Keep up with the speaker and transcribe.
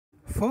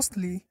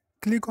Firstly,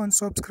 click on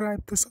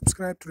subscribe to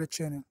subscribe to the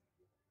channel.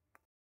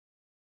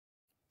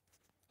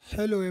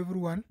 Hello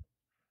everyone,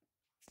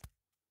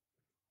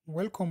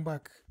 welcome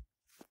back.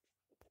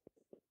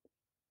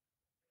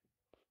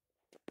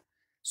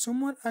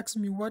 Someone asked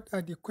me what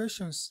are the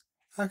questions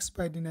asked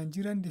by the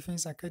Nigerian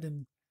Defense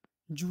Academy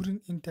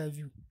during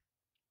interview.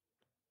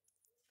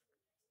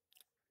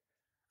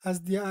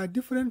 As there are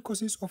different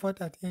courses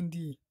offered at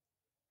NDA,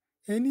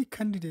 any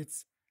candidate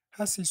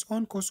has his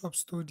own course of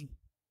study,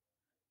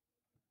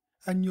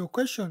 and your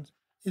question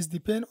is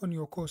depend on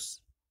your course.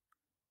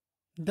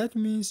 That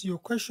means your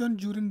question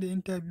during the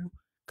interview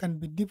can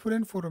be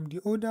different from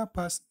the other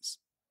persons.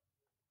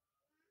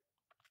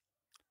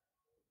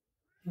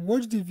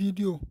 Watch the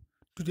video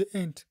to the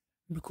end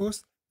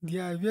because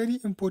there are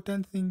very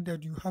important things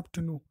that you have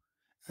to know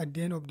at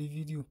the end of the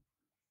video.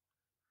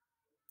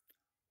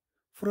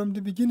 From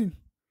the beginning,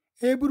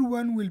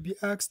 everyone will be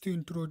asked to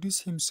introduce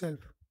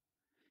himself.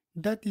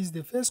 That is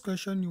the first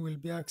question you will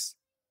be asked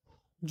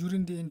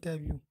during the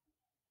interview.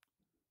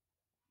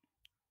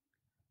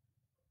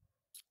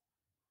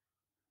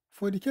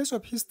 For the case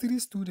of history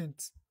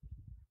students,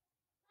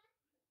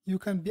 you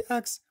can be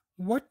asked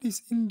what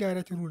is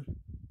indirect rule.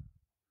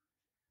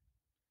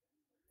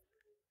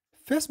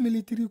 First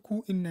military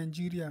coup in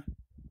Nigeria.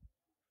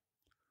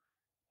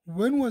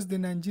 When was the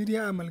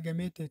Nigeria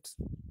amalgamated?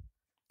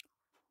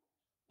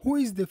 Who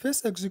is the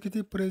first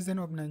executive president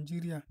of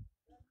Nigeria?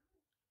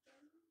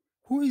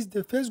 Who is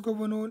the first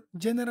governor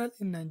general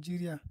in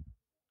Nigeria?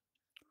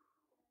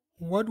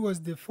 What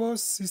was the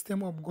first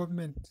system of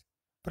government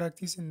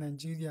practiced in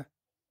Nigeria?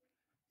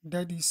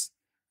 That is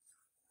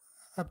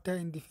after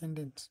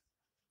independence.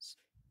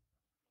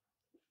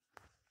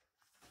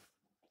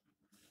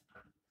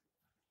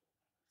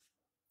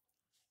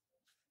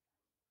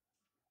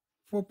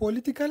 For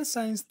political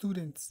science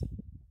students,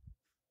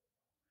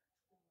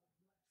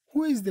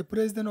 who is the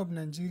president of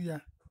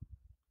Nigeria?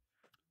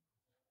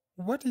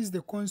 What is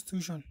the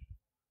constitution?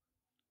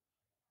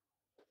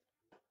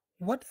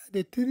 What are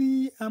the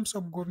three arms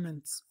of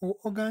government or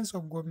organs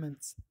of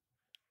government?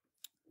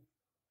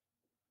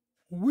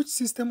 Which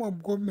system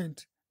of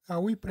government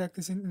are we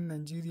practicing in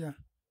Nigeria?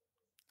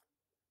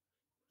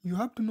 You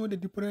have to know the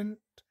difference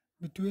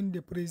between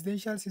the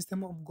presidential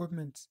system of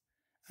government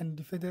and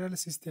the federal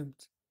system.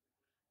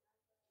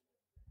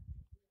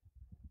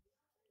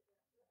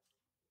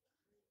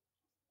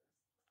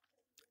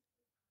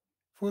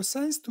 For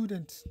science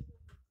students,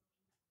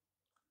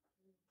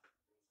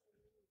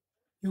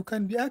 you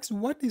can be asked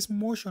what is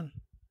motion?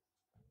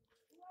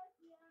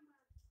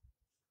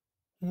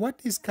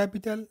 What is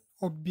capital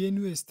of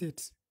Benue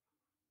State?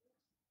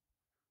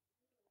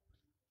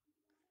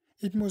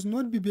 It must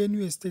not be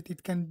Benue State,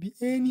 it can be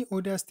any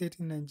other state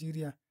in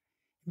Nigeria.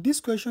 This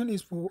question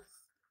is for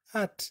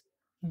art,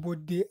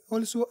 but they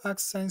also ask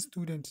science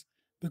students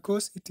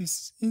because it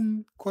is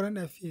in current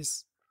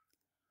affairs.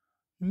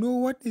 Know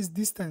what is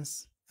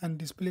distance and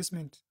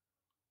displacement.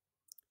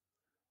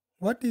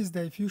 What is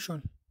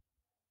diffusion?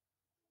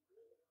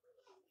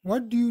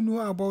 What do you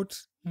know about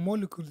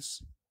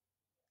molecules?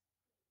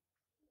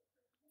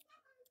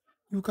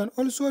 You can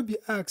also be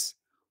asked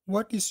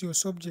what is your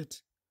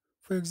subject.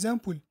 For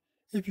example,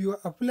 if you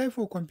apply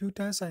for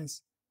computer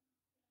science,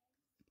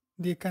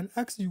 they can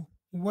ask you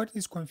what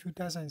is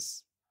computer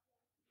science.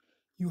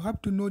 You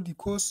have to know the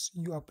course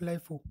you apply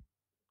for.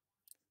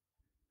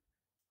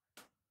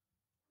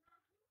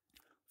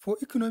 For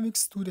economics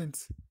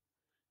students,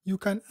 you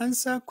can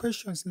answer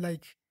questions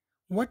like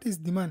what is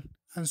demand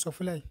and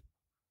supply,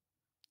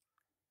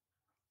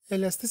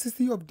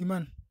 elasticity of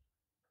demand,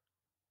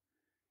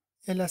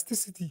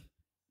 elasticity,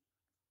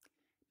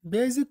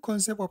 basic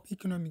concept of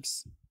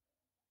economics,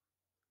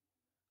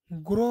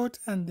 growth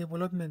and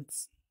development,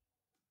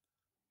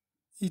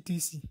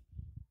 etc.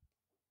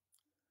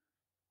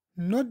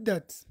 Note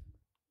that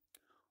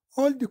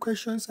all the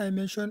questions I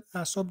mentioned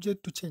are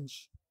subject to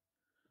change.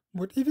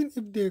 But even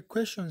if the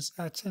questions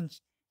are changed,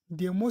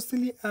 they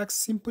mostly ask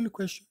simple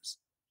questions.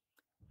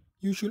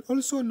 You should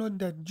also note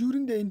that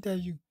during the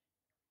interview,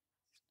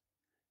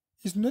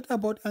 it's not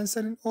about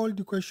answering all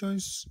the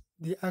questions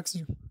they ask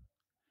you,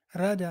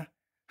 rather,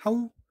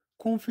 how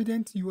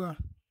confident you are.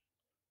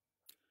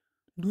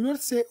 Do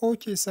not say,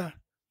 okay, sir,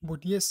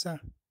 but yes, sir.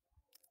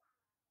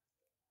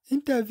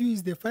 Interview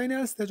is the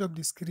final stage of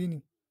the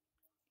screening.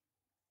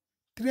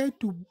 Try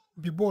to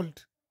be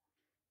bold.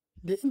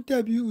 The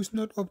interview is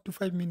not up to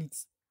 5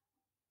 minutes.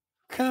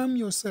 Calm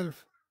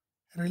yourself,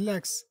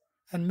 relax,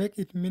 and make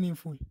it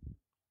meaningful.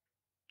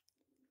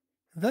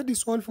 That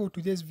is all for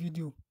today's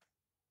video.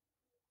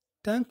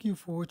 Thank you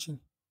for watching.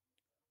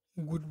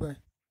 Goodbye.